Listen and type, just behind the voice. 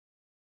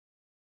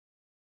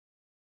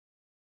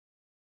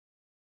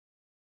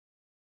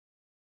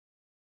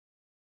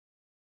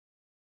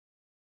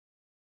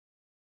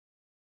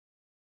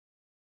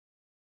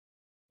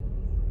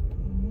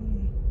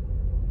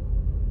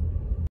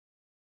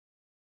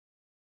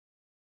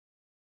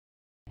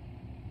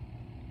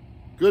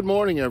Good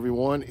morning,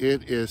 everyone.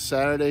 It is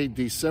Saturday,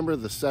 December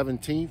the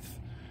 17th,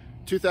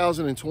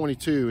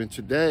 2022, and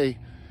today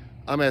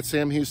I'm at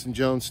Sam Houston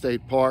Jones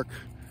State Park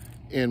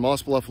in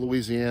Moss Bluff,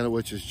 Louisiana,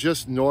 which is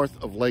just north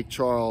of Lake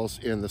Charles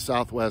in the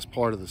southwest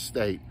part of the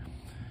state.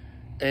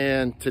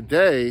 And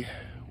today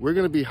we're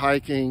going to be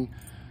hiking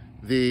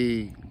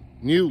the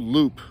new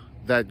loop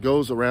that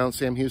goes around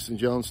Sam Houston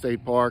Jones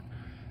State Park.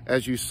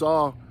 As you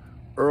saw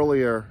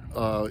earlier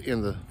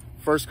in the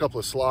first couple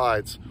of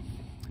slides,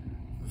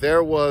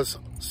 there was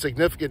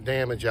significant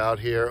damage out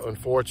here,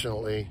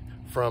 unfortunately,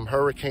 from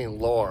Hurricane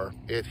Laura.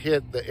 It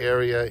hit the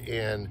area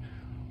in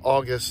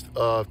August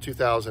of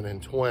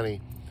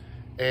 2020,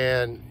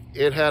 and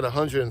it had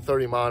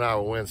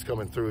 130-mile-an-hour winds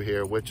coming through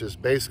here, which is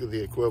basically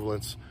the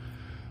equivalence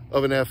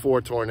of an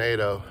F4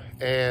 tornado.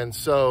 And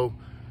so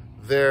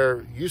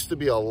there used to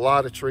be a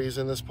lot of trees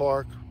in this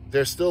park.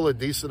 There's still a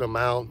decent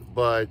amount,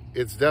 but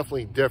it's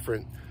definitely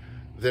different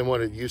than what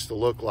it used to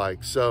look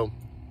like. So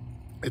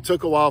it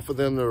took a while for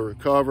them to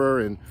recover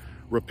and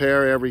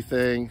repair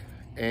everything,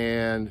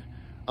 and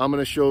I'm going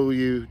to show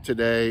you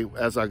today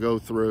as I go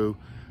through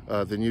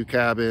the new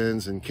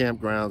cabins and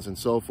campgrounds and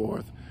so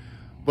forth.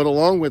 But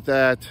along with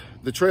that,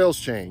 the trails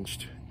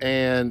changed,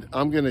 and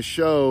I'm going to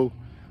show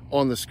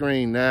on the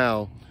screen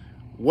now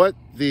what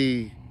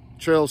the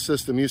trail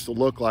system used to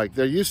look like.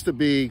 There used to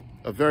be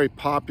a very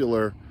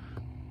popular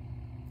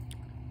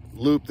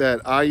loop that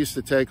I used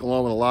to take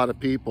along with a lot of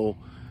people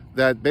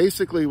that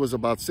basically was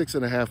about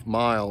 6.5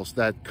 miles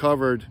that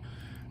covered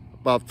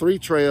about 3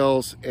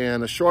 trails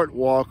and a short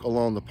walk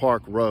along the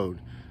park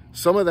road.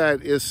 Some of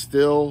that is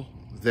still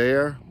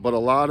there, but a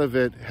lot of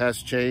it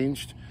has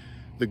changed.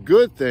 The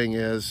good thing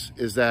is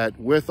that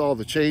with all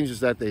the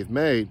changes that they've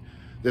made,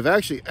 they've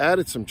actually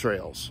added some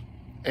trails.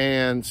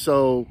 And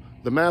so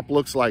the map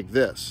looks like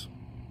this.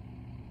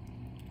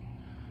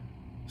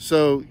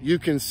 So you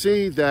can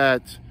see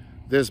that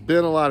there's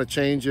been a lot of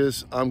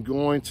changes. I'm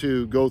going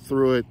to go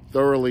through it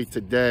thoroughly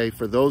today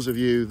for those of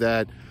you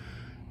that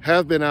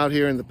have been out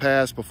here in the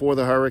past before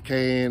the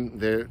hurricane.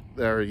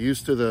 They're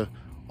used to the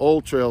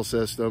old trail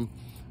system.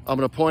 I'm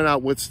going to point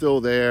out what's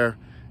still there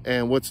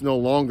and what's no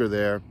longer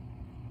there.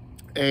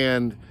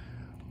 And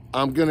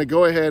I'm going to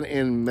go ahead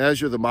and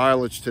measure the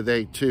mileage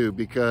today too,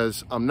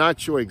 because I'm not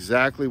sure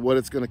exactly what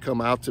it's going to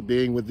come out to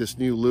being with this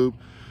new loop,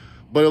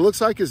 but it looks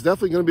like it's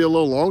definitely going to be a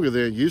little longer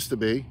than it used to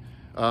be.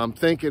 I'm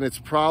thinking it's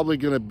probably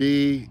going to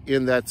be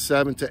in that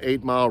 7 to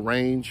 8 mile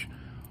range,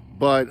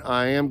 but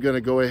I am going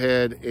to go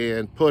ahead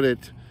and put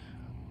it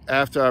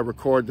after I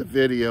record the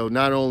video,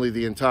 not only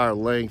the entire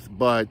length,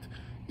 but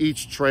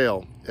each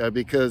trail,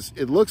 because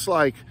it looks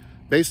like,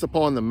 based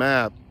upon the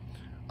map,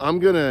 I'm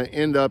going to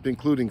end up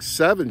including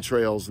 7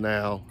 trails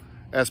now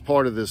as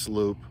part of this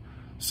loop.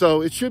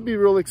 So it should be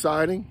real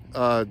exciting.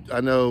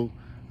 I know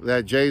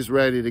that Jay's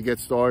ready to get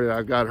started.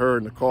 I've got her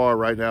in the car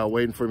right now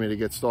waiting for me to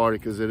get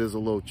started because it is a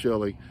little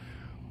chilly.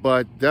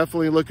 But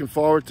definitely looking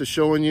forward to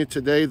showing you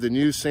today the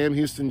new Sam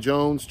Houston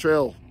Jones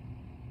Trail.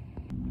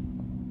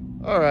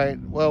 All right,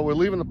 well, we're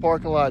leaving the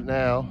parking lot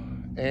now,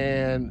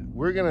 and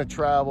we're gonna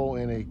travel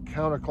in a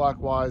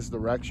counterclockwise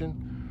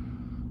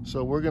direction.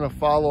 So we're gonna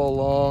follow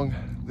along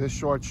this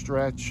short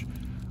stretch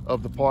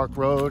of the park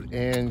road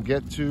and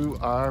get to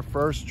our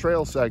first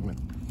trail segment.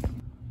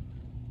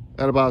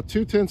 At about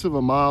 2/10 of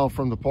a mile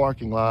from the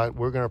parking lot,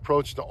 we're going to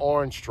approach the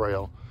Orange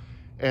Trail.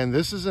 And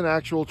this is an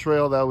actual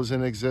trail that was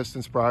in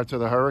existence prior to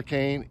the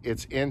hurricane.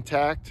 It's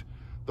intact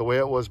the way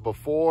it was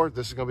before.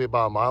 This is going to be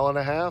about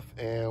 1.5 miles,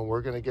 and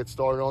we're going to get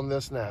started on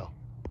this now.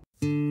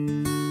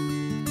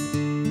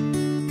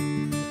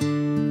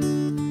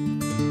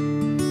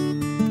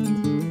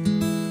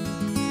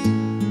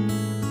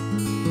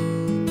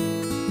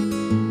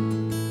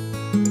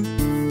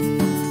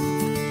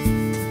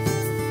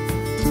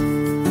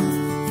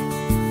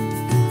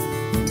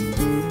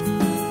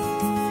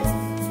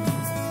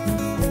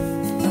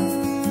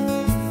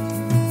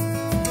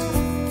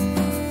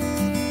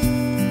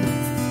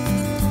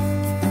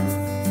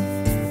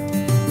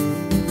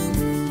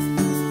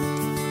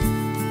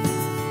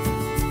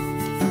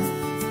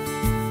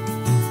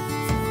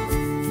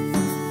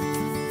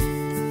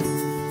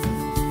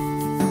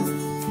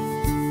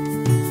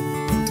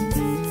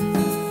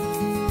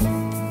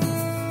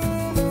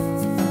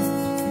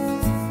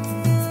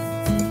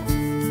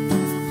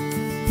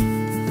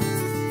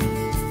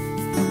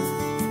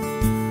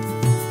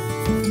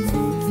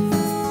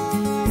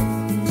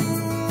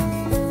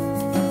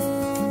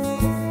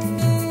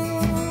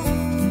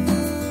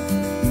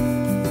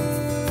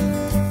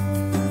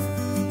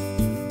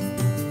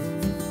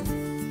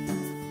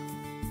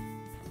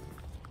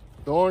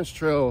 The Orange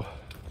Trail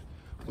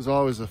was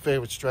always a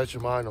favorite stretch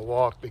of mine to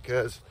walk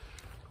because,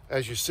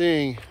 as you're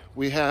seeing,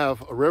 we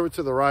have a river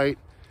to the right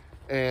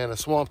and a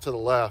swamp to the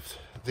left.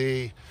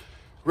 The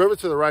river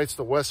to the right is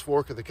the West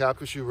Fork of the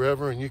Calcasieu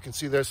River, and you can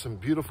see there's some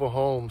beautiful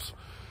homes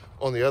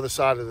on the other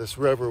side of this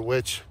river,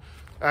 which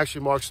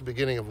actually marks the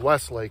beginning of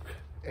Westlake.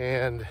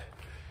 And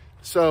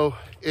so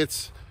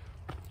it's,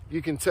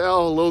 you can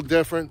tell, a little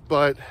different,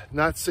 but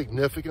not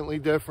significantly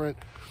different.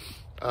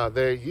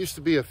 There used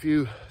to be a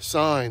few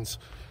signs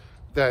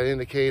that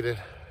indicated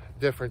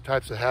different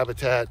types of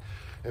habitat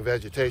and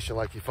vegetation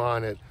like you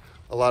find at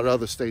a lot of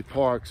other state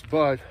parks,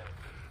 but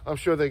I'm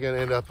sure they're going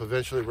to end up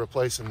eventually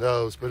replacing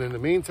those. But in the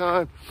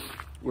meantime,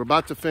 we're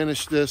about to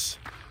finish this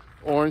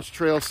Orange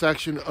Trail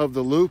section of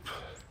the loop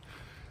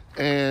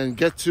and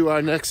get to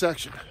our next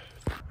section.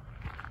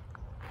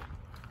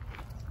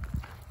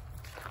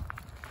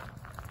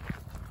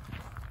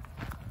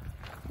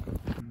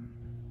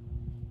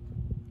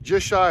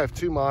 Just shy of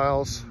 2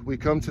 miles, we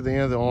come to the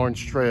end of the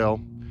Orange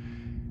Trail,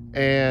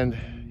 and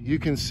you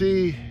can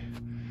see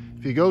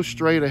if you go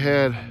straight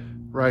ahead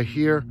right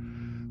here,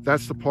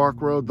 that's the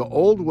park road. The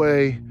old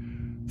way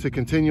to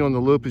continue on the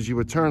loop is you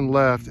would turn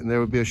left, and there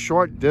would be a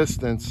short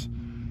distance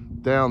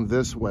down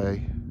this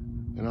way,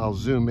 and I'll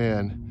zoom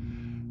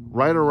in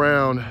right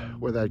around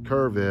where that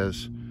curve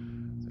is,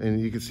 and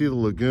you can see the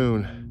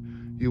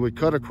lagoon. You would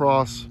cut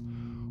across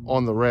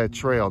on the red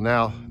trail.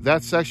 Now,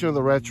 that section of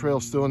the red trail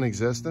is still in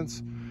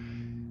existence.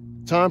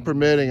 Time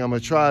permitting, I'm gonna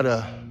try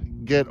to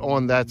get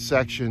on that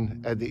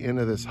section at the end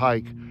of this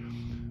hike.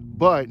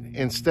 But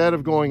instead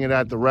of going in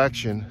that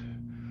direction,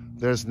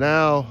 there's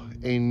now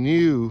a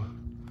new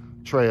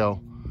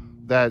trail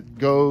that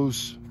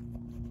goes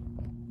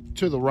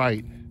to the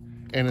right,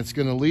 and it's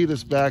gonna lead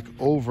us back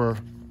over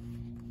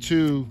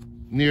to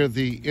near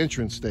the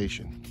entrance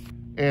station.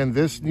 And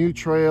this new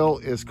trail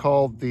is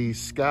called the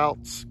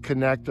Scouts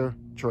Connector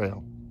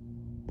Trail.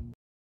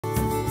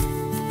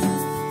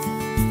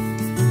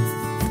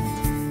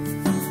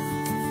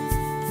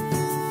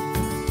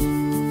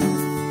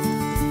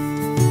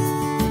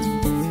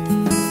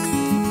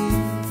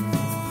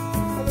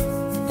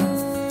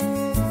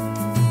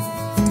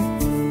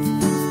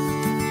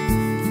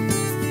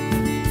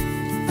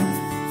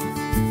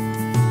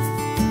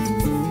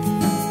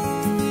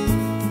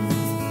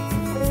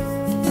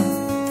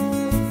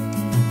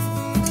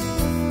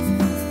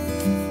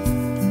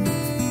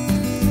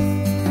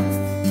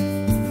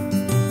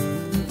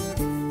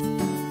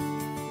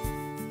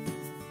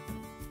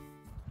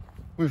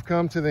 We've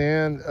come to the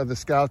end of the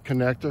Scout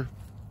Connector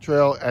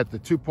Trail at the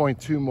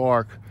 2.2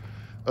 mark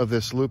of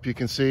this loop. You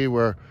can see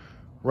we're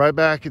right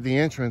back at the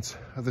entrance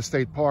of the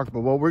state park, but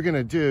what we're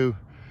gonna do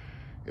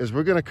is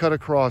we're gonna cut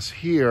across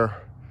here,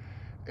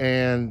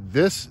 and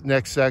this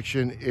next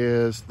section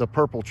is the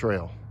Purple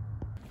Trail.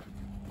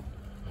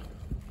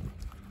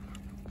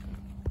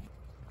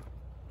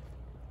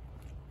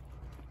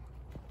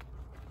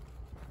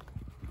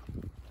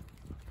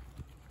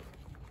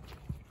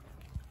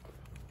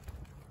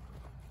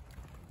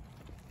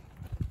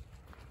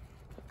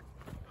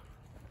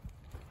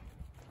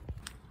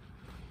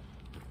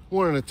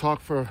 Wanted to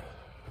talk for a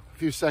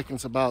few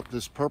seconds about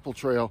this Purple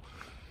Trail.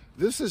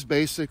 This is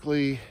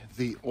basically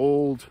the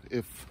old,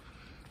 if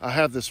I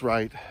have this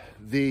right,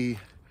 the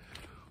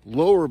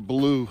Lower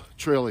Blue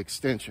Trail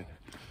extension.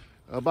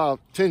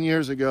 About 10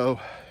 years ago,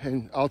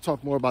 and I'll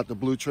talk more about the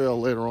Blue Trail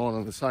later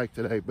on this hike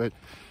today, but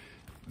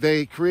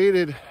they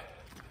created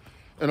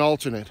an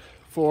alternate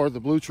for the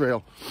Blue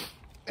Trail,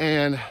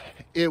 and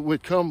it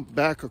would come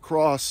back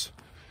across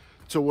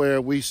to where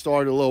we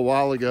started a little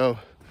while ago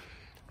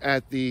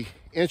at the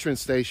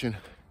entrance station.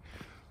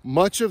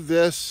 Much of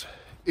this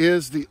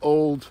is the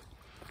old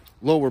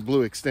Lower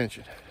Blue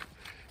extension.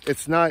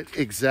 It's not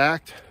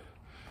exact,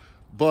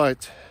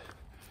 but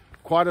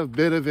quite a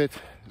bit of it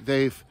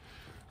they've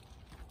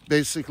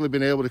basically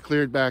been able to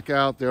clear it back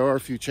out. There are a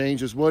few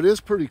changes. What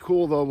is pretty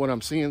cool though, what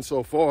I'm seeing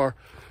so far,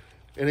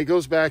 and it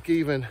goes back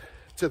even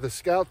to the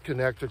Scout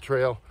Connector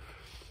Trail,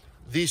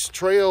 these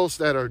trails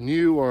that are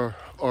new or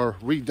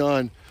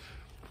redone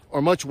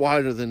are much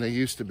wider than they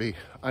used to be.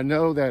 I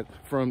know that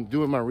from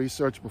doing my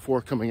research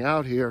before coming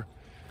out here,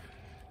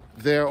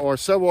 there are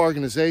several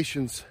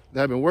organizations that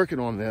have been working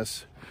on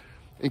this,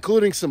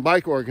 including some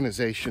bike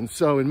organizations.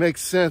 So it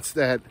makes sense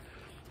that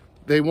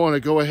they want to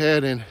go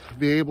ahead and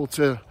be able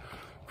to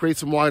create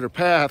some wider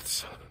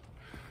paths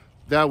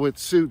that would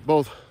suit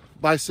both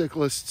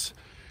bicyclists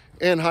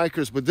and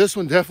hikers. But this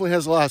one definitely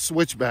has a lot of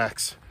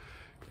switchbacks.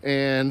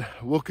 And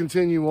we'll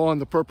continue on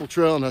the Purple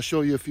Trail, and I'll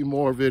show you a few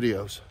more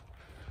videos.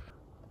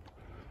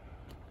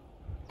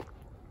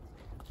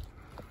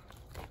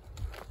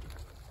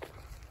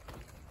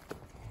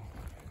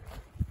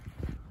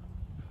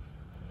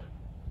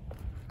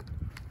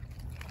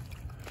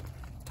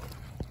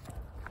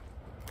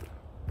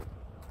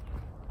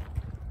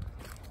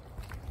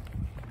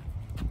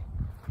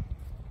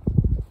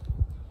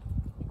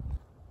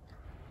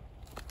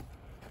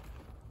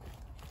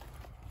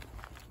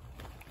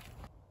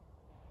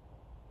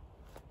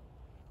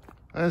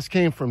 I just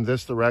came from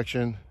this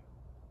direction,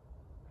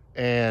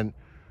 and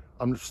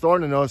I'm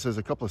starting to notice there's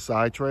a couple of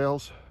side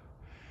trails.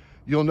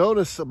 You'll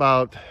notice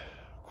about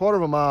a quarter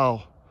of a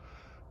mile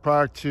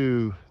prior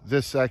to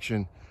this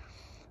section,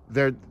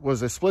 there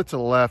was a split to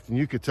the left, and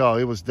you could tell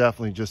it was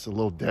definitely just a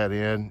little dead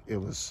end. It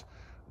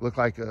looked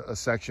like a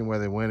section where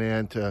they went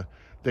in to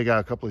dig out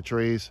a couple of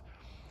trees.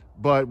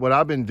 But what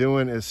I've been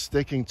doing is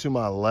sticking to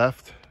my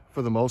left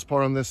for the most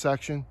part on this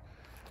section.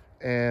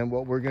 And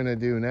what we're going to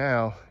do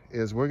now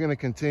is we're going to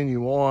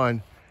continue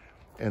on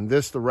in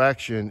this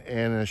direction,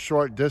 and in a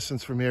short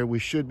distance from here we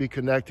should be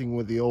connecting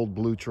with the old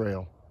Blue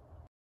Trail.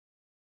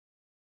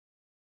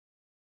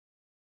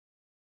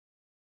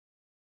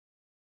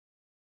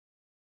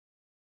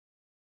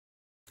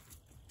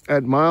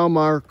 At mile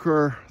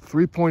marker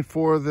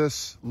 3.4 of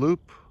this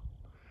loop,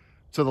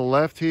 to the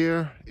left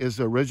here is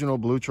the original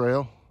Blue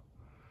Trail.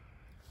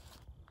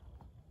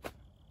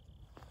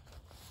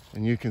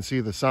 And you can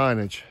see the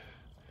signage.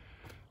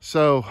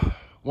 So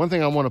one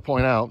thing I want to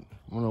point out,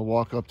 I'm going to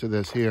walk up to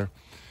this here.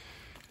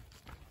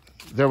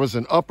 There was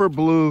an upper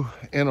blue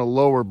and a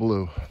lower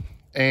blue.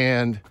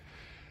 And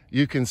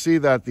you can see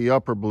that the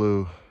upper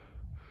blue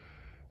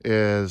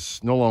is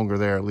no longer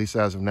there, at least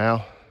as of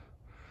now.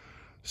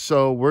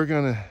 So we're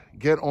going to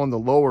get on the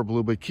lower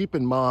blue, but keep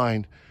in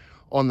mind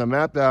on the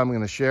map that I'm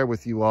going to share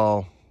with you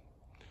all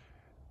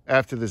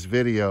after this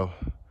video,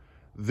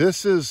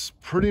 this is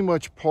pretty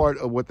much part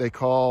of what they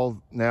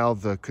call now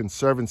the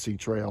Conservancy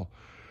Trail.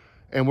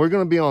 And we're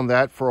going to be on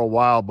that for a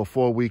while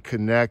before we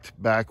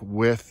connect back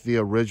with the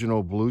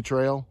original Blue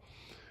Trail.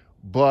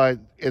 But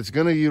it's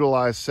going to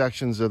utilize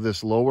sections of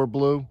this lower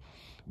blue,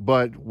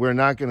 but we're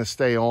not going to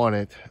stay on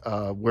it.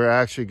 We're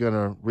actually going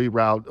to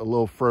reroute a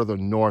little further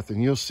north,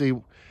 and you'll see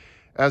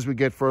as we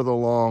get further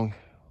along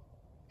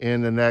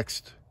in the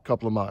next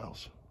couple of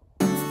miles.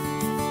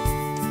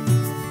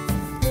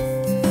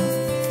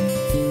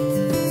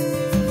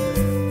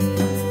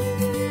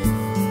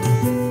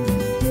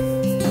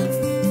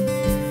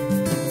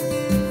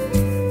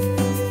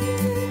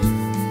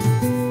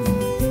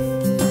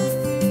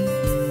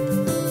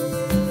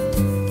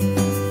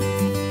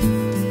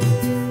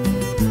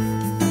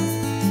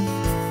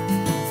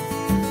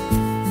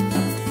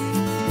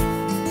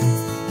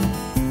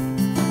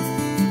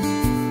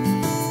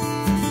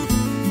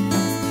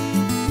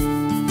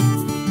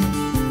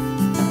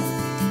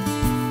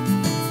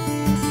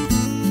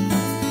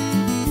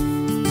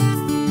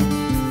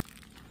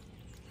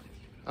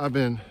 I've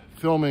been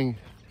filming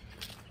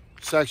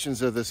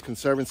sections of this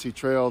Conservancy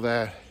Trail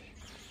that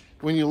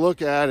when you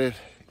look at it,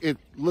 it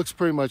looks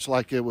pretty much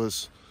like it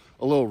was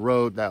a little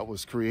road that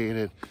was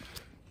created.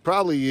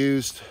 Probably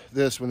used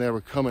this when they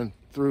were coming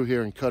through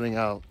here and cutting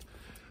out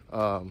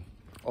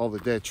all the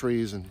dead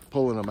trees and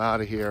pulling them out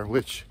of here,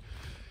 which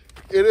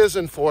it is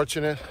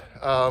unfortunate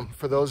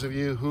for those of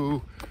you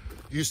who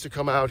used to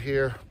come out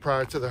here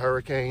prior to the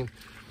hurricane.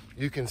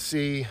 You can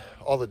see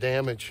all the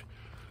damage,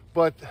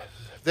 but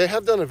they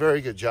have done a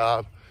very good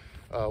job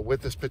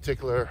with this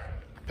particular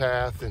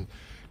path and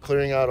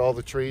clearing out all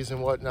the trees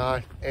and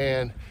whatnot.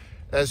 And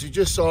as you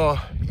just saw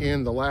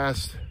in the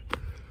last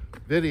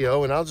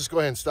video, and I'll just go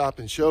ahead and stop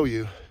and show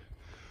you,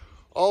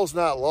 all's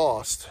not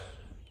lost.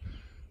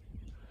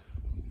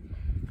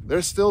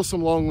 There's still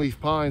some longleaf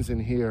pines in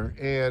here,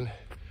 and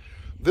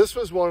this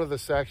was one of the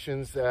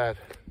sections that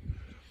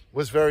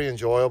was very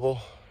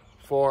enjoyable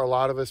for a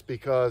lot of us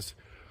because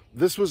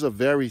this was a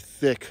very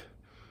thick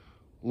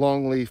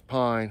longleaf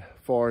pine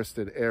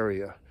forested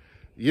area.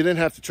 You didn't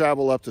have to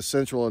travel up to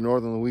central or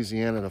northern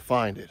Louisiana to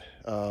find it.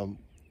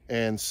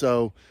 And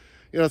so,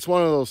 you know, it's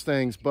one of those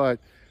things, but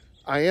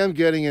I am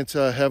getting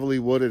into a heavily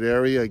wooded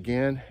area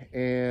again,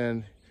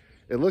 and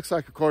it looks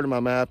like, according to my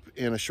map,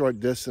 in a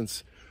short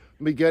distance,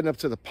 I'll be getting up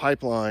to the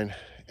pipeline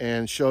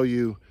and show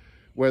you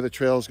where the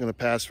trail is going to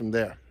pass from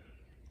there.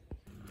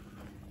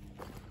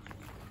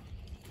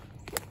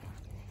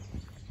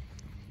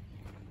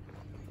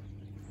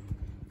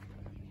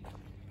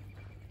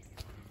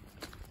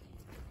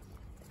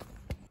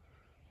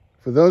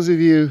 For those of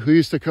you who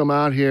used to come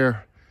out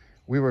here,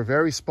 we were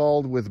very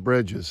spoiled with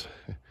bridges.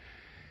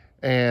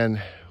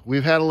 And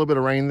we've had a little bit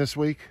of rain this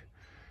week.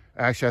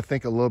 Actually, I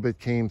think a little bit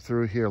came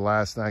through here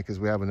last night because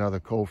we have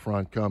another cold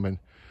front coming.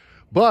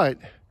 But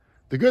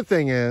the good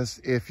thing is,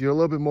 if you're a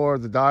little bit more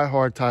of the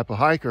diehard type of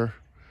hiker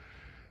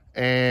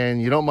and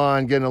you don't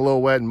mind getting a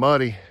little wet and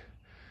muddy,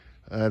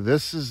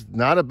 this is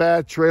not a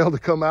bad trail to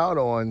come out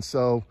on.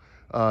 So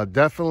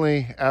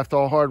definitely, after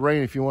a hard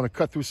rain, if you want to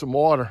cut through some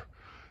water,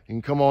 you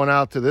can come on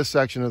out to this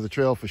section of the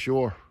trail for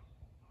sure.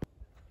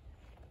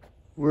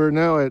 We're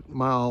now at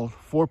mile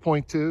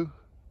 4.2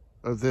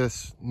 of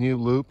this new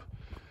loop,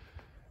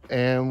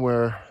 and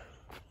we're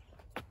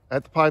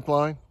at the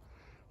pipeline.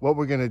 What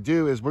we're going to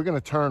do is we're going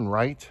to turn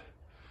right.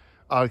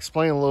 I'll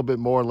explain a little bit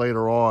more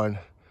later on,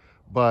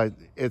 but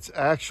it's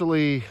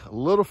actually a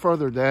little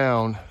further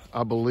down,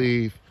 I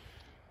believe,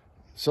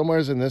 somewhere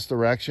in this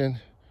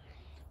direction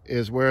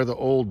is where the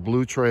old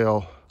Blue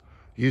Trail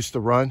used to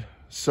run.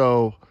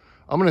 So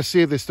I'm going to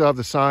see if they still have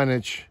the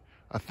signage.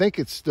 I think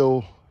it's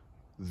still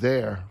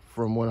there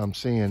from what I'm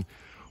seeing.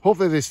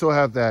 Hopefully they still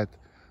have that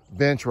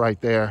bench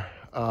right there.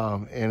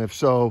 And if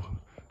so,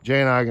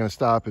 Jay and I are going to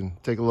stop and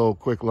take a little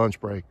quick lunch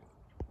break.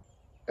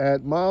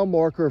 At mile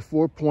marker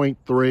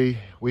 4.3,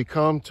 we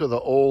come to the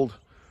old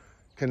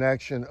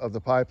connection of the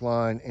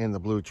pipeline and the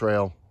Blue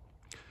Trail.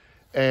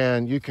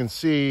 And you can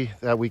see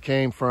that we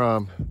came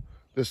from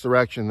this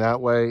direction that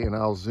way, and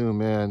I'll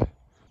zoom in.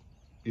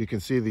 You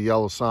can see the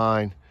yellow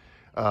sign.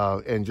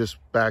 And just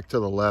back to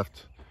the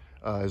left,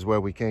 is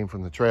where we came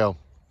from the trail.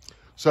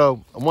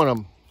 So I want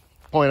to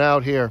point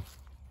out here,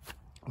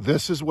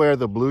 this is where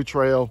the blue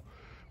trail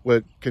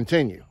would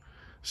continue.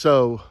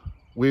 So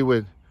we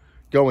would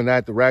go in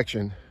that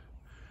direction,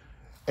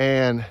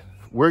 and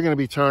we're going to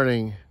be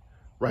turning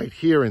right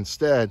here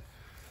instead.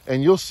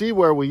 And you'll see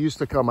where we used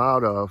to come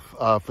out of.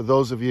 For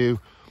those of you,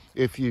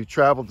 if you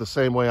traveled the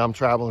same way I'm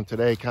traveling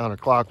today,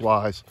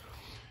 counterclockwise,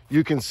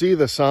 you can see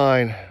the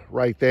sign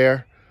right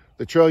there.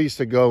 The trail used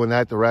to go in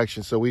that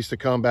direction. So we used to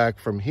come back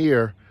from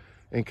here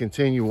and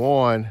continue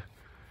on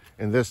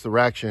in this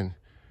direction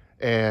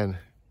and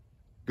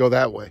go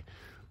that way.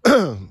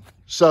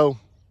 So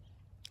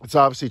it's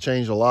obviously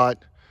changed a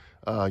lot.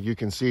 You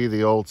can see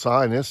the old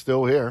sign is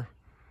still here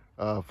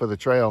for the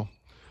trail.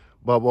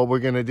 But what we're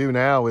going to do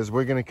now is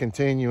we're going to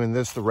continue in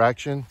this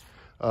direction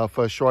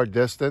for a short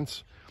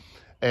distance.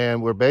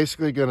 And we're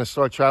basically going to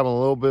start traveling a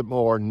little bit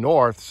more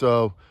north.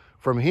 So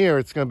from here,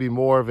 it's going to be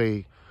more of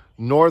a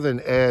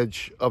northern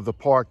edge of the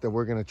park that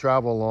we're going to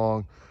travel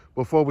along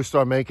before we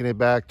start making it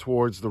back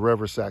towards the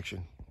river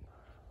section.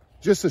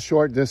 Just a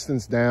short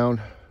distance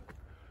down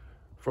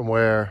from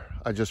where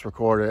I just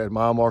recorded at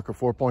mile marker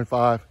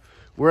 4.5,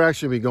 we're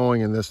actually be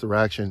going in this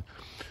direction.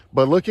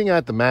 But looking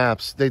at the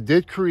maps, they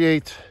did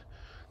create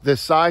this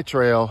side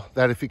trail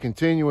that if you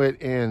continue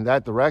it in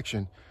that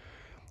direction,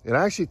 it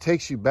actually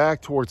takes you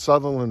back towards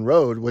Sutherland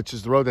Road, which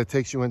is the road that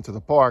takes you into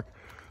the park.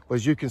 But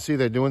as you can see,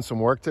 they're doing some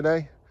work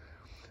today.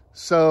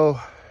 So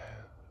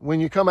when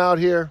you come out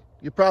here,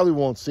 you probably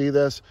won't see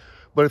this,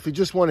 but if you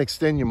just want to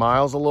extend your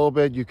miles a little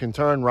bit, you can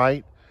turn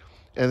right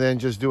and then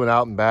just do it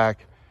out and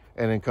back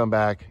and then come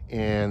back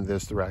in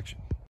this direction.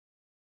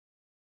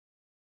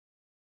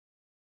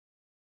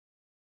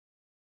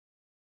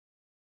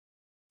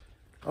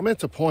 I meant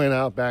to point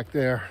out back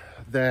there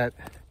that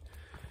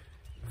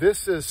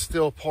this is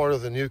still part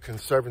of the new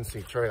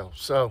Conservancy Trail.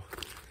 So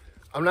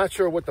I'm not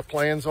sure what the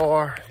plans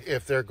are,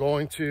 if they're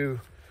going to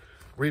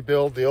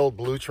rebuild the old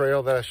blue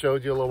trail that I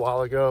showed you a little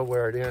while ago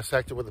where it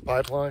intersected with the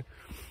pipeline.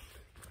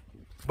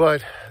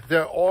 But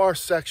there are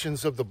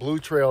sections of the blue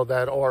trail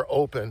that are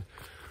open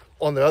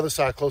on the other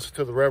side closer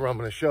to the river I'm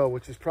going to show,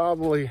 which is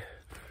probably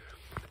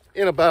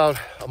in about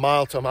a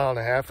mile to a mile and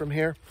a half from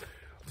here.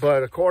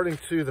 But according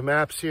to the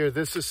maps here,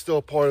 this is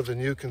still part of the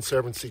new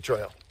Conservancy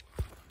Trail.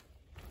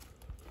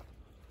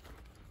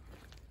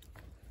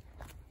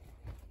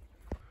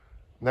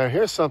 Now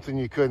here's something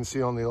you couldn't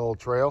see on the old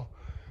trail.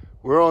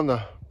 We're on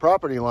the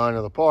property line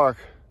of the park,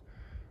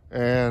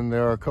 and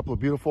there are a couple of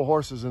beautiful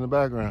horses in the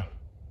background.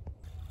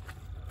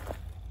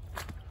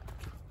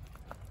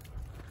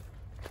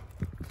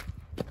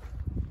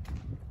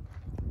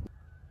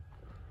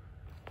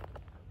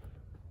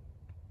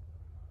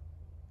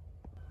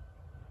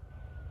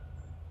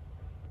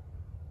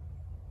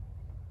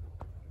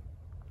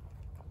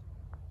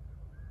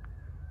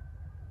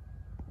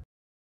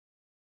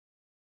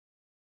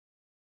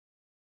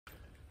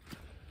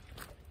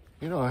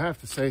 You know, I have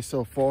to say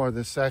so far,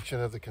 this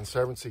section of the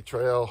Conservancy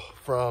Trail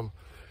from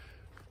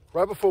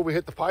right before we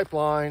hit the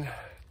pipeline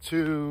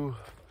to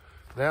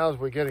now as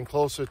we're getting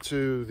closer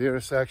to the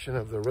intersection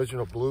of the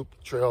original blue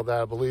trail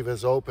that I believe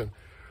is open,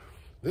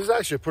 this is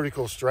actually a pretty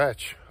cool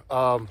stretch.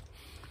 You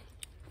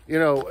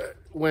know,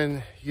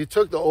 when you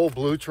took the old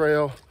blue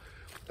trail,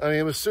 I mean,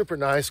 it was super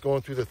nice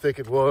going through the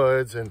thicket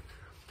woods, and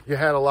you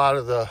had a lot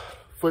of the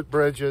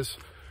footbridges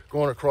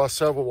going across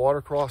several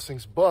water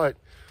crossings, but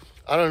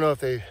I don't know if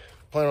they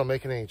plan on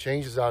making any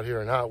changes out here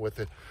or not with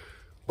it,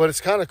 but it's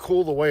kind of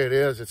cool the way it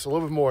is. It's a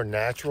little bit more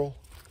natural,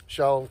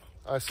 shall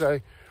I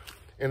say,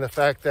 in the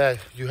fact that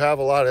you have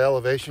a lot of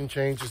elevation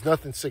changes,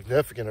 nothing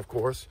significant, of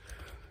course,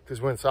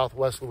 because we're in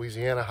Southwest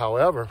Louisiana.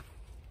 However,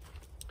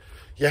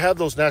 you have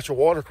those natural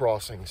water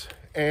crossings.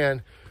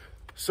 And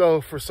so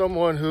for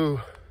someone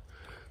who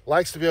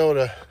likes to be able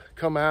to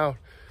come out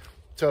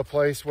to a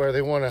place where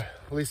they want to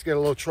at least get a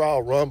little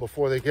trial run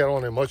before they get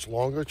on a much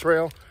longer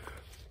trail,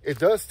 it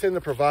does tend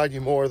to provide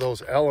you more of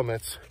those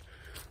elements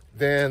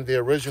than the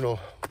original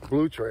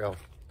blue trail.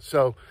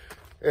 So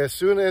as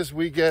soon as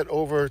we get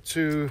over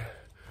to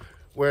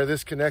where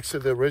this connects to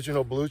the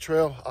original blue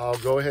trail, I'll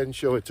go ahead and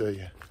show it to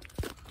you.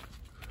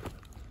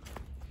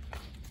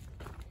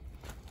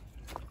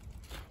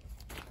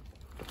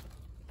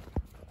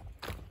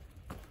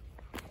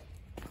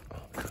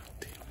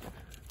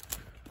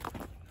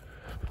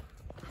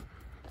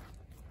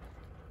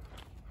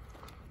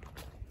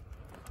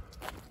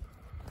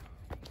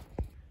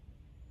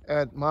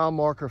 At mile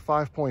marker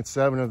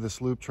 5.7 of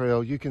this loop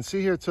trail, you can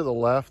see here to the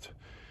left,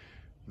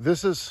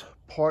 this is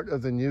part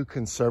of the new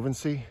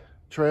Conservancy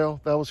Trail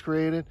that was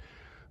created.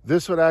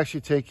 This would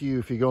actually take you,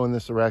 if you go in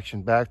this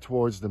direction, back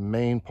towards the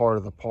main part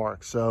of the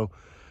park. So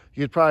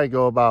you'd probably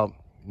go about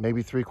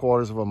maybe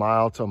 3/4 of a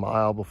mile to a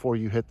mile before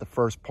you hit the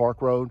first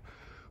park road.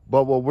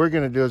 But what we're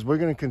going to do is we're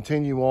going to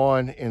continue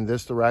on in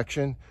this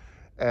direction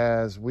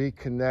as we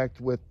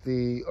connect with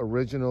the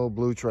original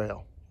blue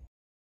trail.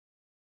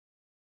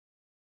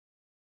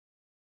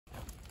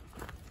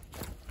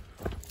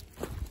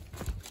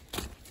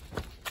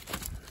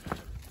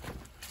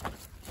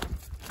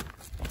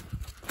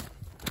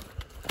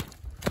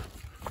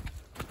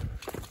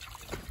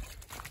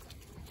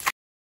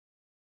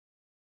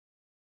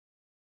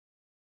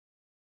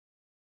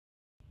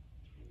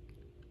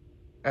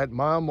 At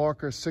mile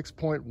marker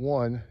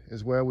 6.1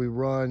 is where we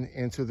run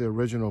into the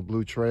original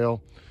Blue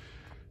Trail.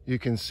 You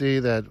can see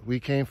that we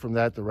came from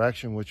that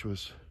direction, which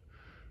was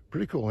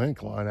pretty cool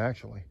incline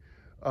actually.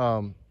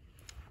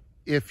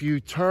 If you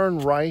turn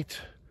right,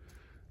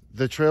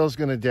 the trail's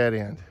gonna dead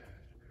end,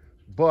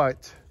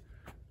 but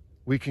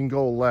we can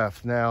go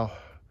left. Now,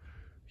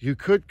 you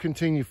could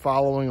continue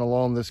following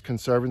along this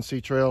Conservancy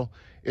Trail.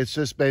 It's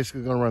just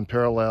basically gonna run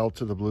parallel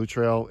to the Blue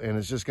Trail, and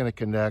it's just gonna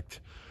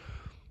connect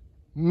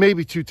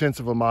maybe 2/10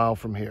 of a mile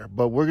from here.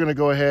 But we're gonna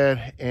go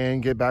ahead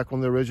and get back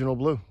on the original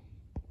Blue.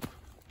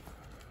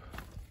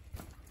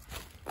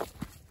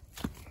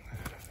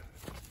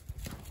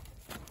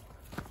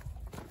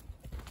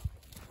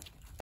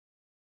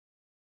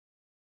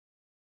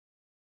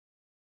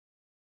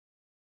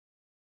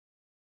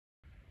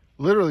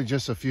 Literally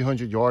just a few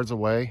hundred yards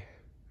away,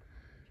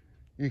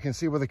 you can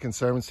see where the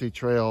Conservancy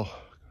Trail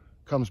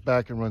comes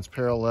back and runs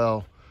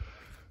parallel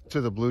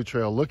to the Blue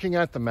Trail. Looking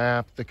at the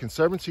map, the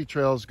Conservancy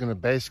Trail is going to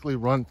basically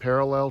run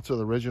parallel to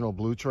the original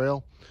Blue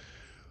Trail,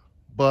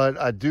 but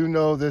I do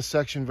know this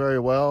section very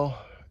well,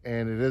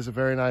 and it is a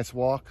very nice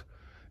walk,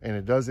 and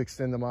it does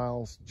extend the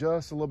miles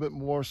just a little bit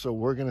more, so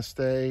we're going to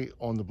stay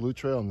on the Blue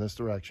Trail in this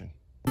direction.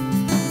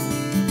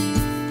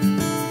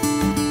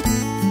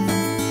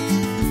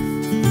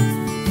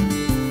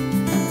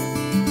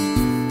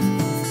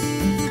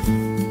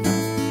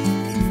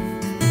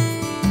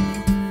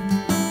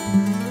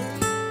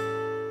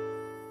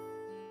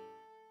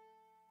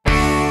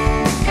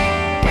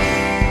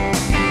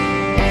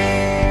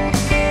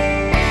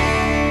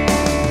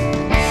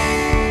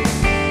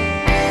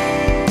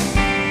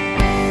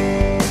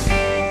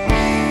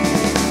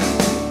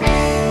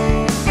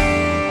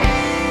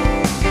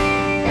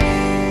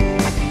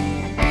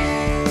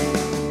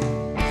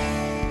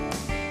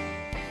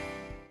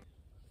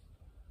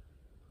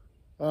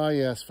 Ah,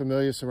 yes,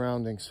 familiar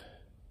surroundings.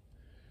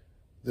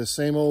 The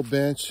same old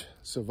bench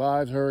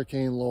survived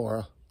Hurricane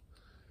Laura.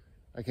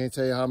 I can't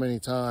tell you how many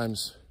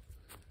times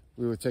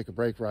we would take a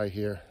break right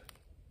here.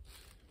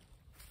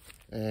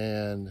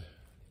 And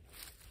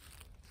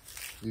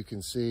you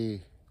can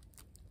see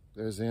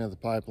there's the end of the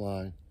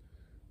pipeline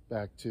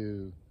back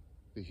to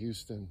the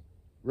Houston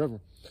River.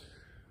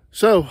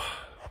 So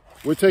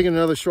we're taking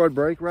another short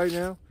break right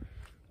now.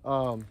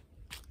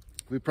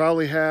 We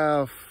probably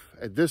have,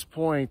 at this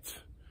point,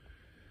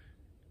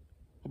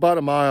 about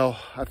a mile,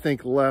 I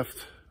think,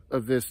 left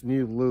of this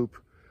new loop.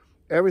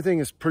 Everything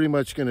is pretty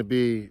much going to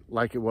be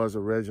like it was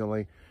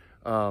originally.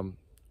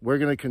 We're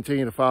going to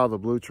continue to follow the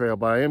Blue Trail,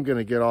 but I am going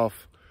to get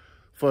off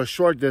for a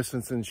short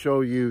distance and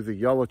show you the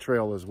Yellow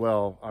Trail as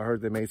well. I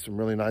heard they made some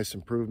really nice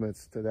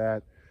improvements to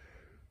that.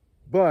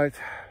 But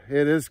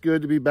it is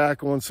good to be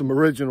back on some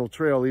original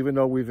trail, even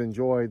though we've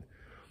enjoyed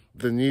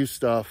the new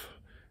stuff.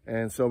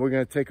 And so we're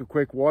going to take a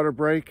quick water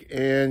break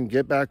and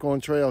get back on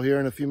trail here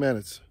in a few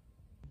minutes.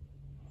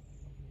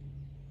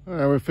 All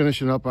right, we're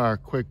finishing up our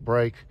quick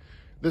break.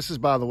 This is,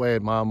 by the way,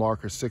 at mile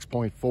marker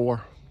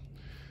 6.4.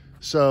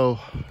 So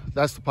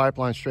that's the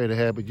pipeline straight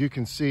ahead, but you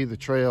can see the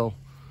trail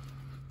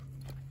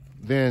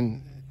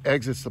then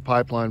exits the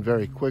pipeline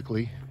very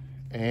quickly,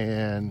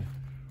 and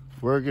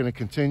we're going to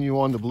continue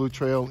on the Blue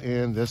Trail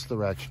in this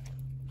direction.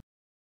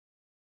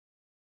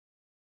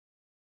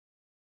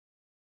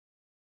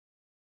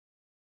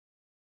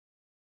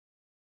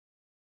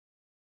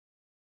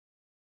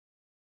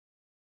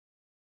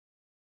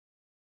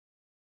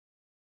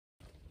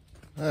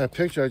 That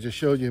picture I just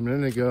showed you a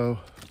minute ago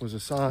was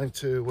assigned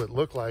to what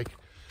looked like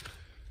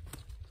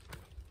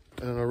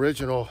an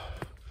original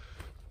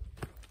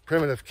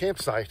primitive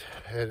campsite.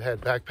 It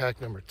had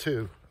backpack number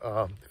 2.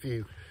 If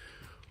you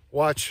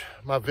watch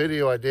my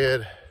video I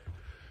did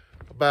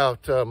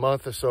about a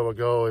month or so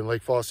ago in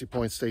Lake Fossey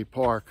Point State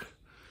Park,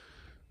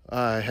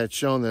 I had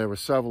shown that there were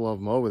several of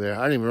them over there.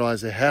 I didn't even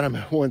realize they had them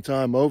at one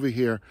time over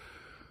here.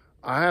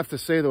 I have to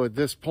say, though, at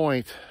this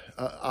point,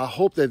 I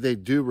hope that they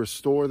do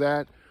restore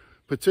that,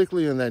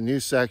 particularly in that new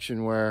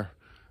section where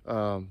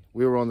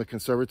we were on the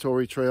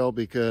Conservatory Trail,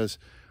 because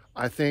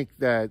I think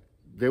that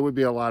there would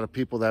be a lot of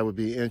people that would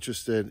be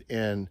interested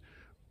in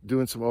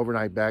doing some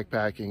overnight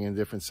backpacking in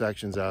different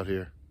sections out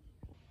here.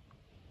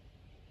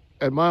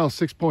 At mile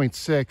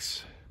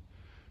 6.6,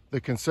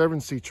 the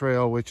Conservancy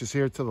Trail, which is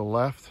here to the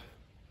left,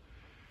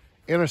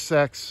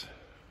 intersects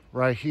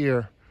right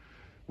here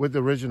with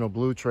the original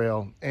Blue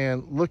Trail.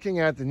 And looking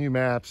at the new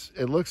maps,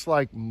 it looks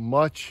like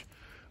much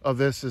of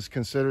this is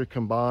considered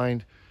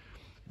combined.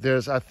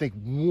 There's, I think,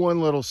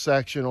 one little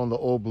section on the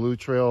old Blue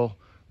Trail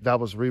that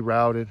was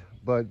rerouted,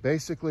 but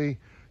basically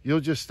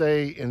you'll just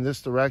stay in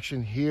this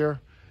direction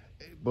here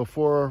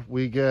before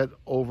we get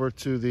over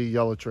to the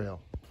Yellow Trail.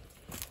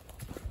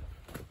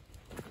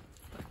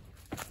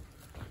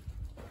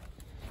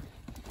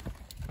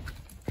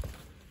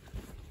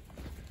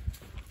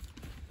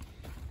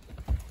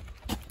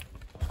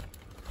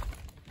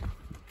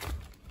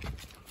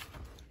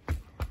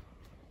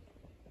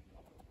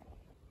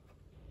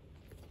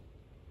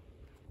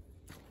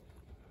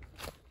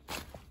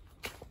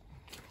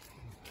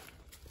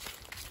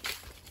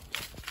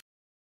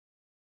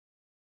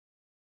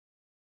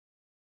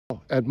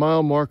 At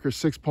mile marker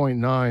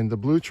 6.9, the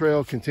blue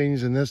trail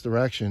continues in this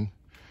direction.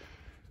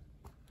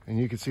 And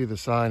you can see the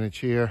signage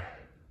here.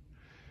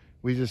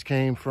 We just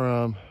came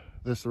from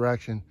this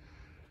direction.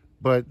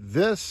 But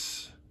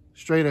this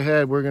straight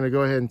ahead, we're going to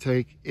go ahead and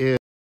take it.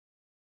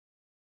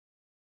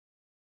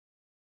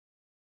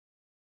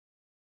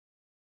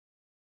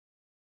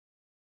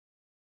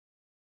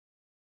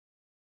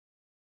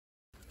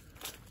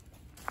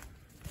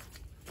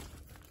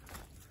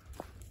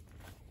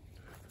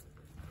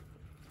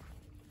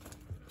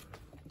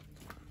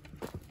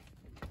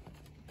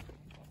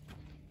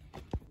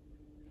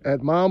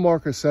 At mile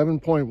marker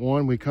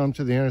 7.1, we come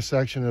to the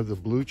intersection of the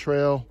blue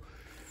trail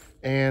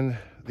and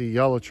the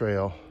yellow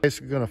trail.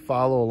 Basically going to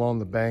follow along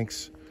the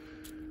banks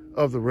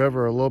of the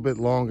river a little bit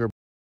longer.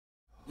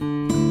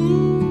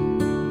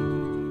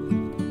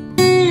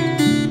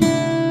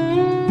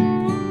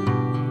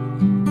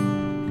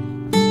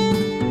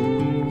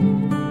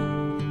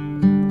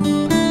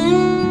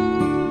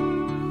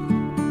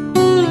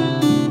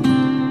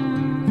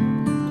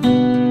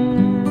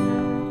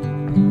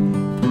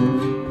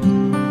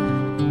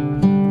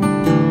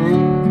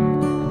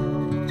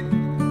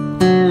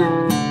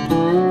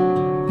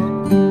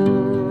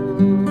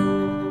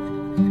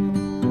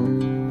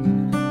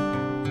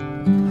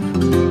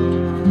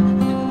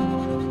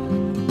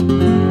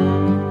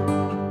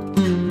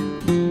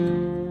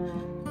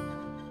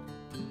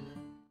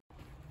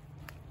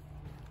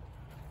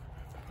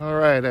 All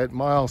right, at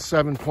mile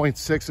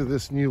 7.6 of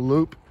this new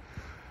loop,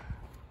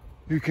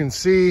 you can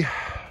see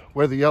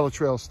where the yellow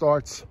trail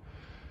starts.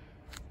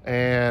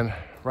 And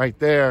right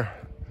there,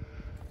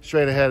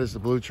 straight ahead is the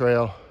blue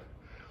trail.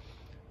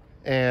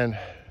 And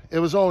it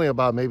was only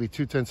about maybe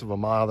 2/10 of a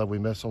mile that we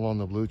missed along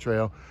the blue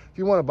trail. If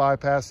you want to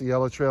bypass the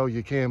yellow trail,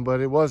 you can, but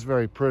it was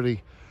very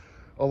pretty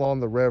along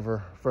the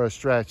river for a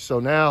stretch. So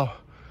now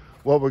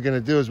what we're going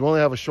to do is we only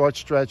have a short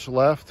stretch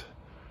left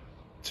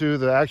to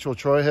the actual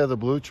trailhead of the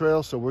blue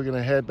trail, so we're going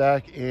to head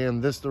back in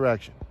this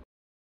direction.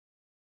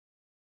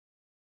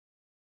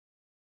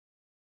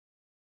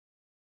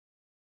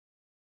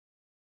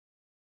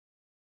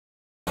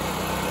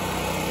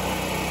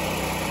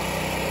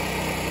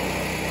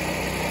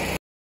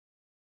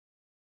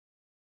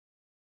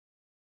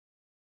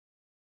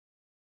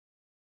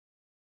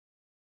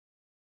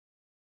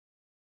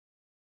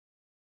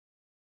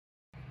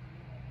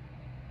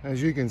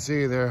 As you can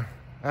see, they're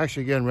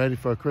actually getting ready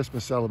for a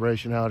Christmas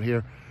celebration out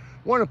here.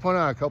 I want to point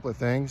out a couple of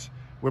things.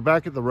 We're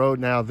back at the road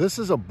now. This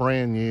is a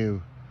brand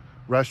new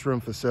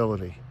restroom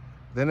facility.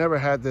 They never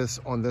had this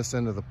on this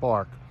end of the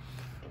park.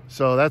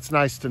 So that's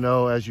nice to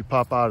know as you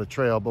pop out a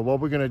trail. But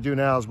what we're going to do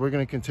now is we're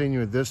going to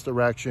continue in this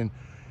direction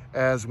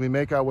as we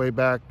make our way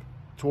back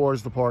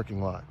towards the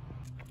parking lot.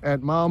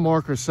 At mile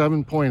marker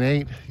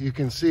 7.8, you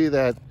can see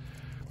that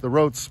the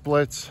road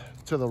splits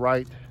to the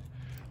right.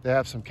 They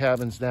have some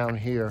cabins down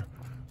here.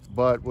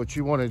 But what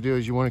you want to do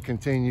is you want to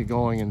continue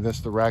going in this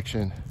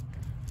direction.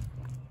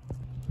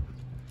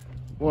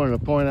 I wanted to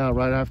point out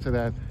right after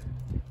that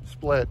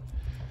split,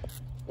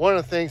 one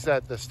of the things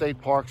that the state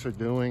parks are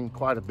doing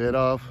quite a bit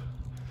of,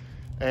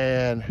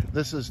 and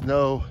this is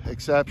no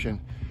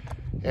exception,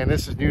 and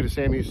this is new to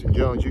Sam Houston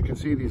Jones. You can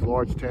see these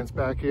large tents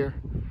back here.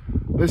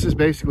 This is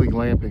basically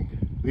glamping.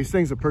 These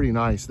things are pretty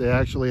nice. They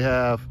actually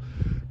have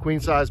queen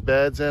size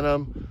beds in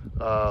them,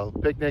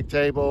 picnic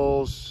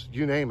tables,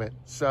 you name it.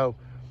 So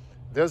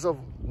there's a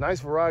nice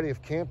variety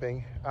of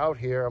camping out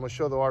here. I'm gonna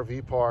show the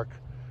RV park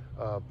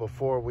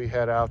before we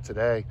head out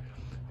today,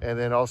 and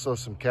then also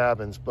some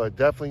cabins, but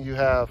definitely you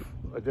have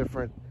a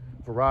different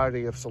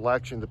variety of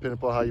selection depending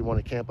upon how you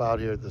want to camp out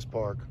here at this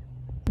park.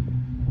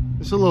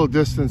 Just a little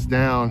distance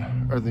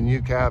down are the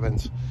new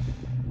cabins.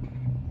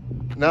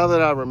 Now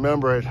that I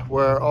remember it,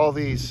 where all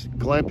these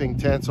glamping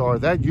tents are,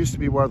 that used to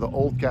be where the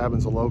old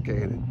cabins are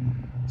located.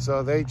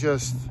 So they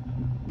just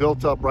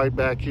built up right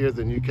back here,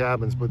 the new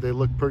cabins, but they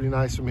look pretty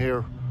nice from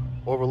here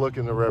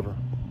overlooking the river.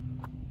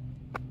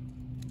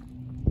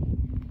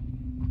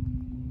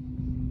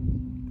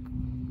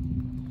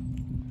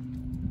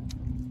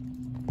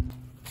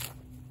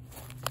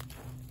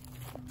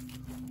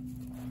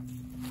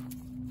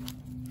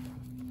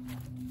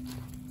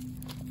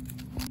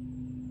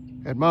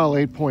 At mile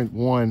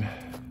 8.1,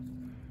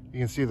 you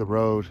can see the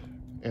road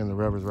and the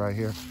river's right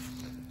here.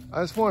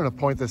 I just wanted to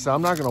point this out.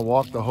 I'm not going to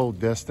walk the whole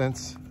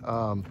distance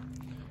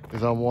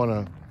because I want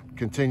to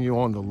continue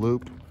on the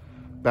loop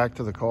back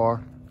to the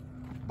car.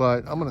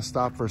 But I'm going to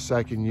stop for a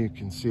second. You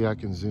can see, I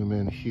can zoom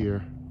in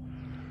here.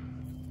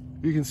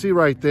 You can see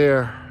right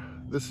there,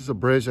 this is a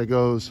bridge that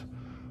goes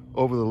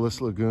over the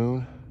List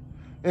Lagoon.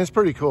 And it's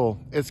pretty cool.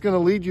 It's going to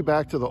lead you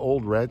back to the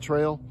old Red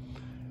Trail.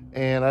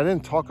 And I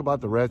didn't talk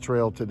about the Red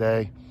Trail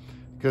today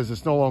because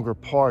it's no longer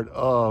part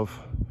of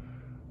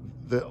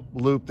the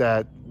loop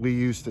that we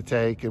used to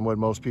take and what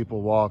most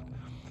people walked.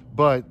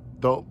 But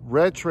the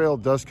Red Trail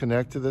does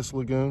connect to this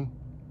lagoon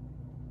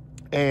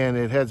and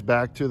it heads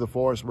back to the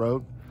Forest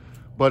Road,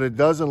 but it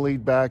doesn't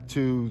lead back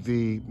to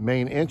the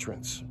main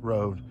entrance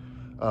road.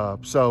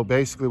 So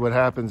basically what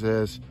happens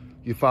is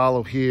you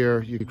follow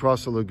here, you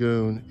cross the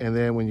lagoon, and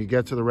then when you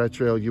get to the red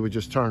trail, you would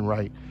just turn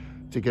right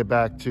to get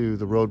back to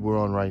the road we're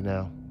on right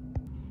now.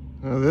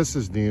 Now, this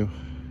is new.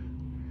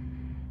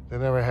 They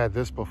never had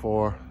this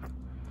before.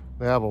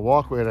 They have a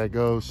walkway that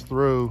goes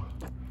through.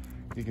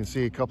 You can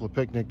see a couple of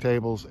picnic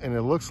tables, and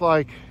it looks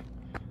like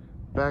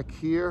back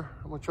here,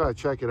 I'm gonna try to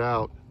check it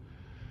out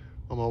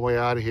on my way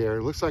out of here.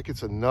 It looks like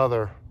it's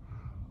another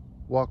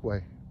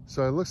walkway.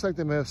 So it looks like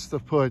they must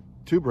have put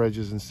 2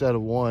 bridges instead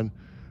of 1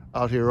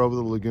 out here over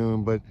the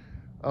lagoon, but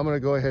I'm gonna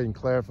go ahead and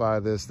clarify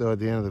this though at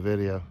the end of the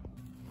video.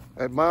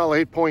 At mile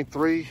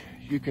 8.3,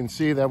 you can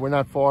see that we're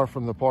not far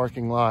from the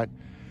parking lot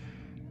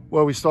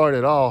where we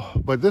started off,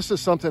 but this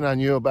is something I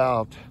knew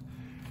about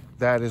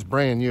that is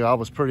brand new. I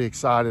was pretty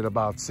excited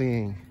about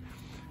seeing.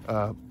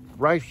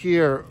 Right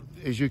here,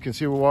 as you can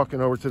see, we're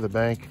walking over to the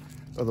bank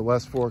of the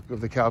West Fork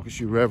of the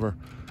Calcasieu River,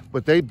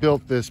 but they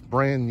built this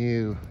brand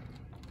new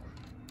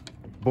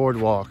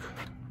boardwalk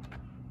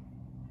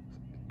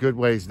good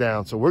ways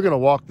down. So we're gonna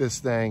walk this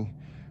thing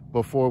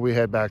before we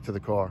head back to the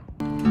car.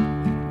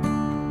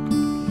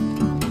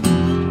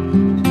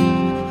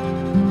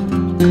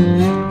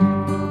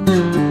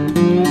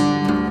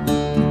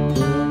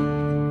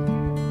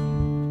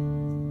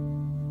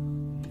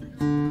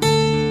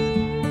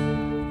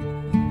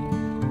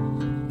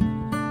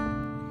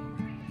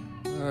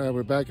 All right,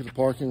 we're back at the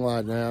parking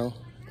lot now,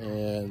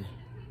 and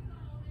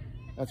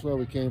that's where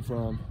we came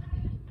from.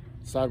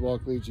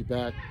 Sidewalk leads you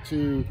back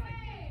to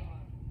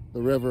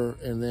the river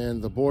and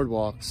then the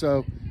boardwalk.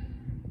 So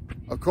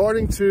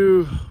according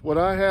to what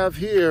I have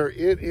here,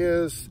 it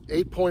is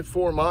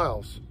 8.4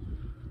 miles,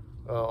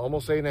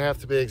 almost 8.5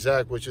 to be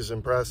exact, which is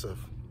impressive.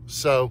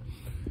 So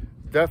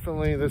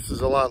definitely this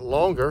is a lot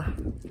longer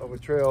of a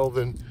trail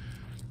than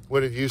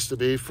what it used to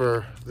be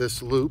for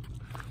this loop.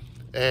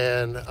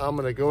 And I'm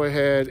gonna go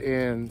ahead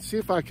and see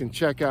if I can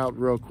check out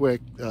real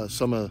quick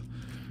some of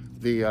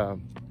the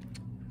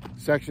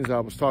sections I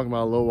was talking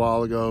about a little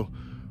while ago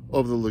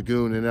over the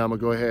lagoon, and I'm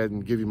gonna go ahead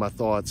and give you my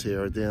thoughts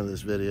here at the end of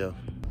this video.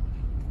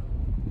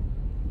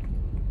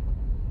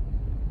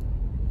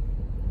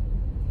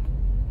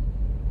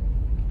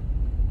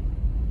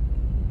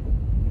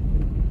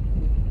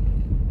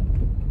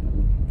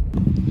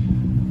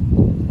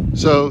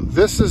 So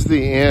this is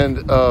the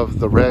end of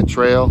the red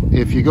trail.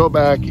 If you go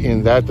back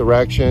in that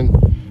direction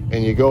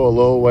and you go a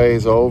little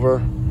ways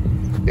over,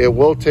 it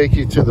will take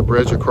you to the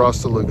bridge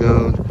across the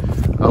lagoon.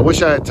 I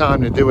wish I had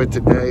time to do it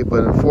today,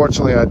 but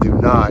unfortunately I do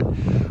not.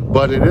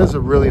 But it is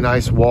a really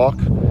nice walk,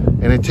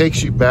 and it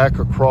takes you back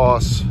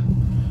across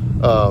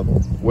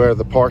where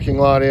the parking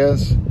lot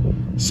is.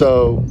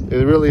 So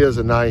it really is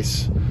a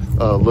nice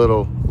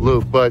little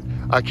loop. But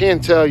I can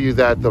tell you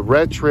that the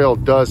red trail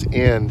does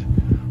end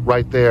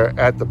right there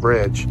at the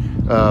bridge.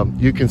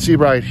 You can see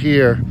right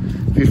here,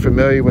 if you're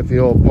familiar with the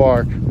old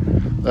park,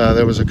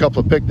 there was a couple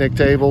of picnic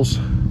tables,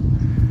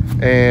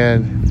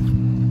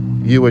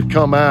 and you would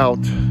come out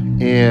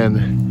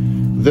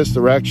in this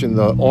direction.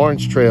 The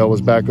orange trail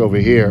was back over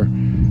here,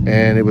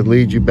 and it would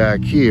lead you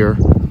back here,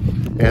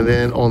 and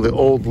then on the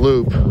old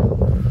loop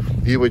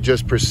you would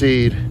just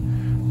proceed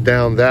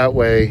down that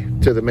way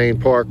to the main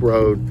park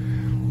road,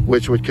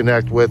 which would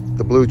connect with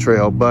the blue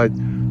trail. But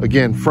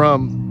again,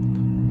 from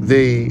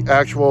the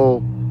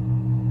actual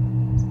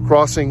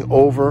crossing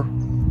over,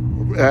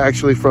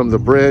 actually from the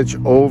bridge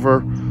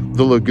over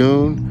the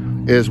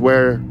lagoon, is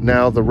where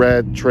now the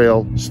red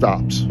trail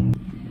stops.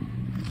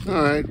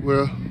 All right,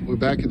 we're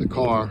back in the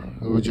car,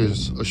 which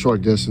is a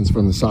short distance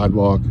from the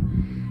sidewalk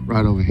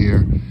right over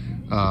here.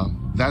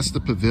 That's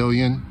the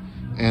pavilion,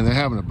 and they're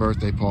having a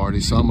birthday party,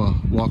 so I'm gonna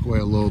walk away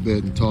a little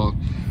bit and talk.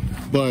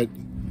 But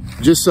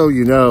just so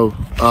you know,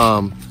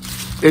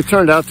 it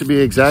turned out to be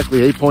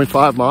exactly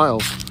 8.5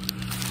 miles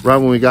right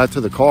when we got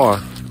to the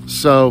car.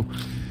 So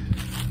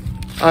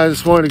I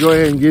just wanted to go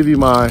ahead and give you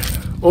my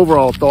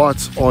overall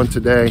thoughts on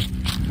today.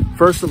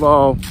 First of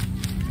all,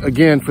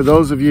 again, for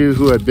those of you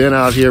who have been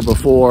out here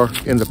before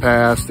in the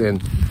past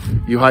and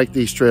you hike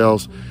these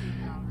trails,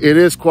 it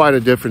is quite a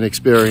different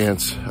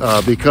experience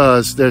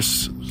because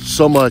there's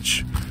so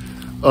much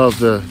of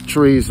the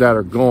trees that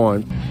are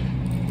gone.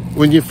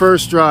 When you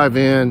first drive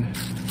in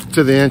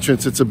to the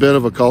entrance, it's a bit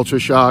of a culture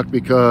shock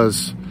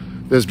because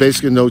there's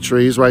basically no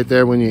trees right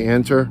there when you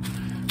enter.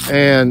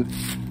 And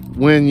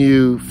when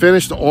you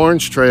finish the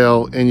orange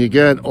trail and you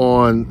get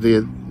on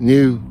the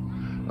new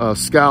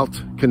Scout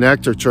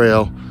Connector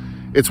Trail,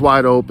 it's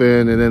wide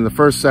open, and then the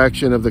first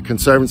section of the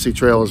Conservancy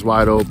Trail is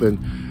wide open.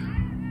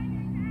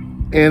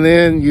 And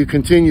then you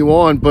continue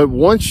on, but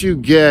once you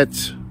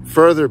get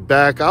further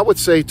back, I would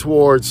say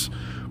towards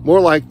more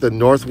like the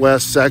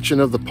northwest section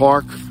of the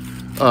park,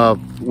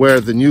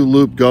 where the new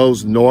loop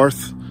goes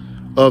north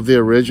of the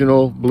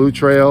original Blue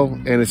Trail,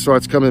 and it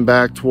starts coming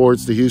back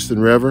towards the Houston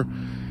River,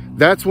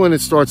 that's when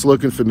it starts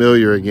looking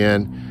familiar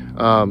again.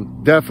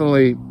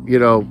 Definitely, you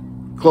know,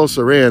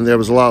 closer in, there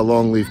was a lot of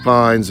longleaf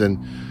pines, and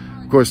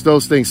of course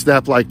those things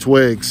snap like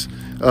twigs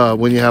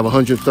when you have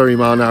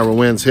 130-mile-an-hour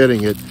winds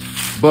hitting it.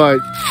 But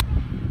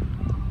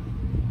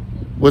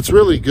what's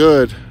really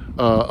good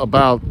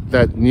about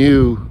that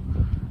new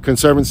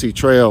Conservancy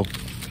Trail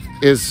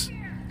is,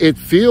 it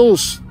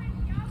feels,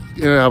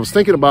 you know, I was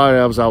thinking about it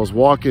as I was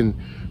walking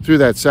through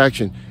that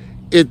section.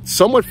 It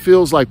somewhat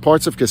feels like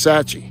parts of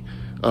Kisatchie,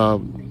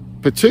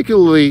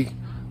 particularly,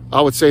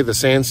 I would say, the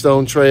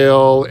Sandstone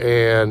Trail,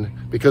 and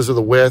because of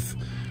the width,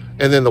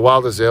 and then the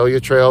Wild Azalea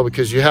Trail,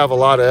 because you have a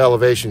lot of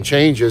elevation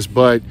changes.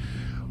 But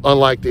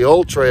unlike the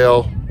old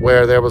trail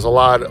where there was a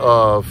lot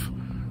of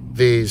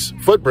these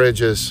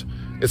footbridges,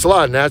 it's a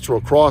lot of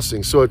natural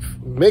crossing, so it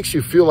makes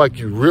you feel like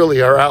you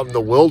really are out in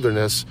the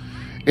wilderness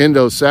in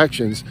those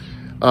sections.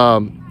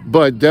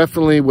 But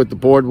definitely with the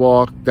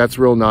boardwalk, that's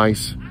real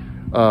nice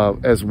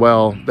as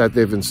well that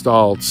they've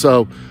installed.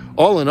 So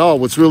all in all,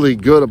 what's really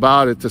good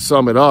about it, to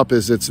sum it up,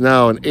 is it's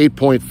now an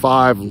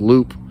 8.5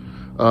 loop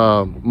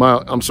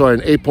mile. I'm sorry,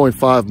 an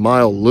 8.5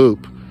 mile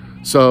loop.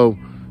 So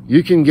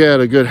you can get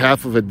a good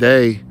half of a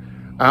day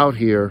out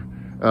here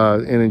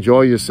and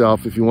enjoy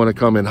yourself if you want to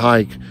come and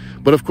hike.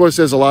 But of course,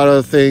 there's a lot of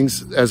other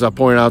things, as I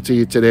pointed out to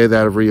you today,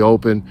 that have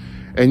reopened.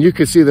 And you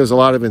can see there's a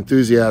lot of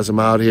enthusiasm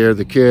out here.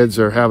 The kids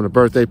are having a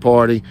birthday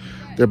party.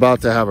 They're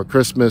about to have a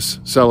Christmas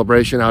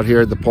celebration out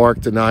here at the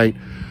park tonight.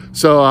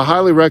 So I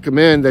highly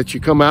recommend that you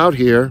come out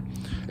here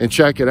and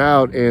check it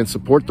out and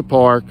support the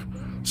park,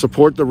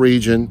 support the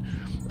region.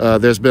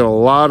 There's been a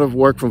lot of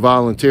work from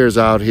volunteers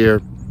out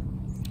here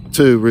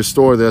to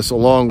restore this,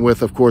 along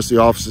with, of course, the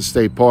Office of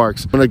State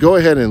Parks. I'm going to go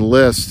ahead and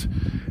list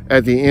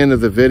at the end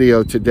of the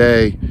video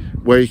today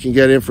where you can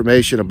get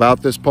information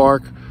about this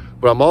park,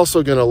 but I'm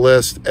also going to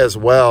list as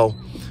well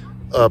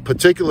a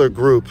particular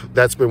group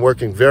that's been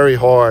working very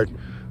hard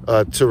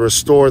to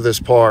restore this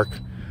park,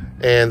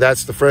 and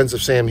that's the Friends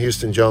of Sam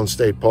Houston Jones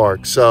State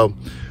Park. So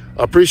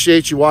I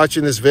appreciate you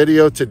watching this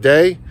video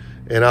today,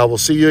 and I will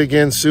see you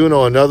again soon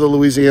on another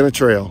Louisiana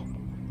Trail.